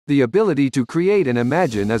The ability to create and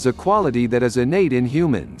imagine is a quality that is innate in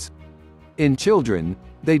humans. In children,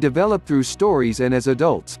 they develop through stories, and as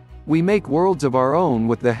adults, we make worlds of our own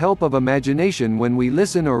with the help of imagination when we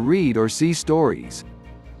listen or read or see stories.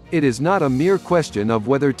 It is not a mere question of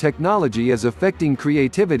whether technology is affecting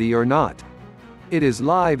creativity or not. It is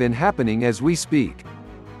live and happening as we speak.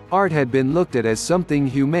 Art had been looked at as something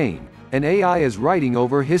humane, and AI is writing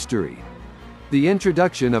over history. The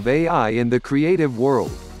introduction of AI in the creative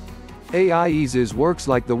world. AI eases works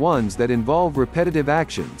like the ones that involve repetitive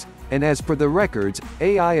actions, and as per the records,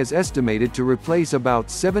 AI is estimated to replace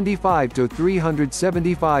about 75 to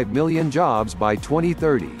 375 million jobs by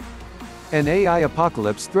 2030. An AI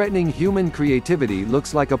apocalypse threatening human creativity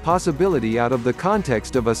looks like a possibility out of the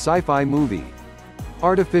context of a sci-fi movie.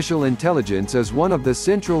 Artificial intelligence is one of the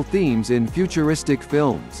central themes in futuristic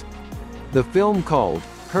films. The film called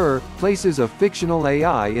Her places a fictional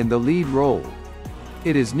AI in the lead role.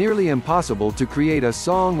 It is nearly impossible to create a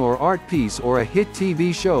song or art piece or a hit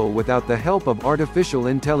TV show without the help of artificial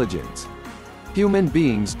intelligence. Human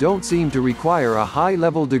beings don't seem to require a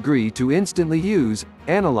high-level degree to instantly use,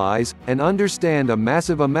 analyze, and understand a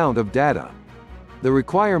massive amount of data. The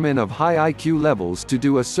requirement of high IQ levels to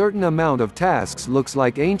do a certain amount of tasks looks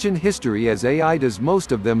like ancient history, as AI does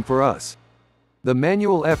most of them for us. The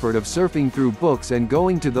manual effort of surfing through books and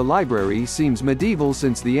going to the library seems medieval,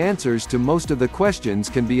 since the answers to most of the questions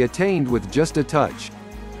can be attained with just a touch.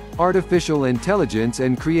 Artificial intelligence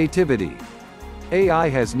and creativity. AI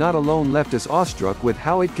has not alone left us awestruck with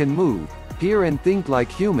how it can move, hear and think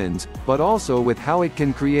like humans, but also with how it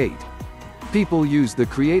can create. People use the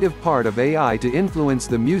creative part of AI to influence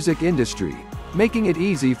the music industry, making it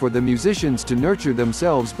easy for the musicians to nurture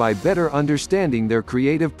themselves by better understanding their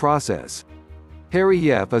creative process. Harry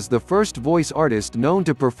Yeff is the first voice artist known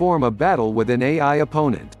to perform a battle with an AI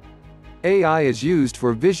opponent. AI is used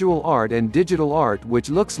for visual art and digital art, which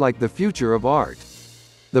looks like the future of art.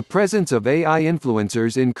 The presence of AI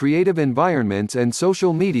influencers in creative environments and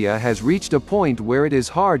social media has reached a point where it is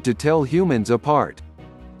hard to tell humans apart.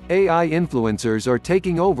 AI influencers are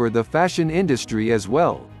taking over the fashion industry as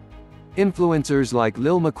well. Influencers like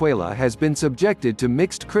Lil Miquela has been subjected to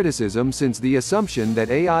mixed criticism, since the assumption that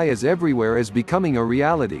AI is everywhere is becoming a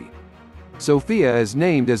reality. Sophia is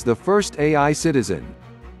named as the first AI citizen.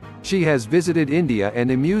 She has visited India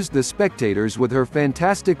and amused the spectators with her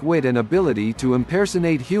fantastic wit and ability to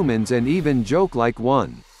impersonate humans and even joke like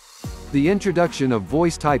one. The introduction of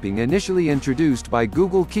voice typing, initially introduced by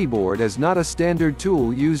Google Keyboard, is not a standard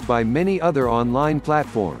tool used by many other online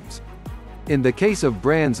platforms. In the case of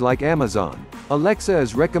brands like Amazon, Alexa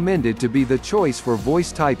is recommended to be the choice for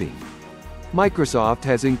voice typing. Microsoft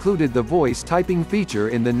has included the voice typing feature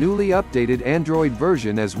in the newly updated Android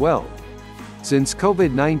version as well. Since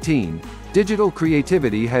COVID-19, digital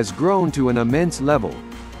creativity has grown to an immense level.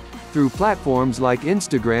 Through platforms like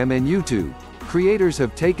Instagram and YouTube, creators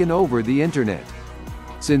have taken over the internet.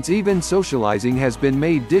 Since even socializing has been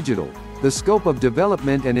made digital, the scope of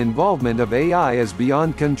development and involvement of AI is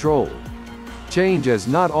beyond control. Change is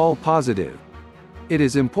not all positive. It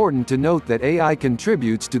is important to note that AI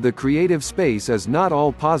contributes to the creative space as not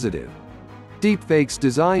all positive. Deepfakes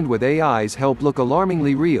designed with AIs help look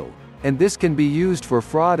alarmingly real, and this can be used for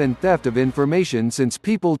fraud and theft of information, since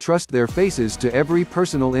people trust their faces to every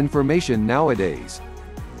personal information nowadays.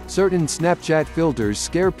 Certain Snapchat filters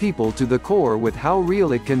scare people to the core with how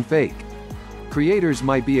real it can fake. Creators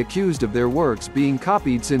might be accused of their works being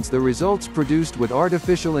copied, since the results produced with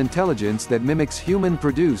artificial intelligence that mimics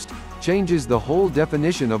human-produced, changes the whole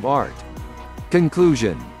definition of art.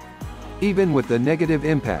 Conclusion. Even with the negative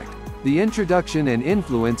impact, the introduction and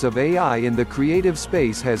influence of AI in the creative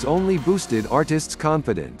space has only boosted artists'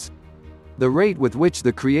 confidence. The rate with which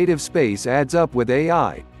the creative space adds up with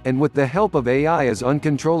AI, and with the help of AI, is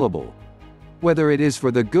uncontrollable. Whether it is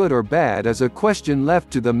for the good or bad is a question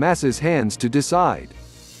left to the masses' hands to decide.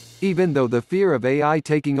 Even though the fear of AI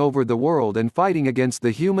taking over the world and fighting against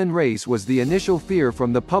the human race was the initial fear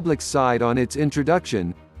from the public's side on its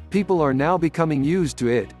introduction, people are now becoming used to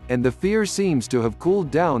it, and the fear seems to have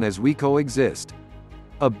cooled down as we coexist.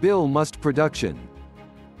 A Bill Must production.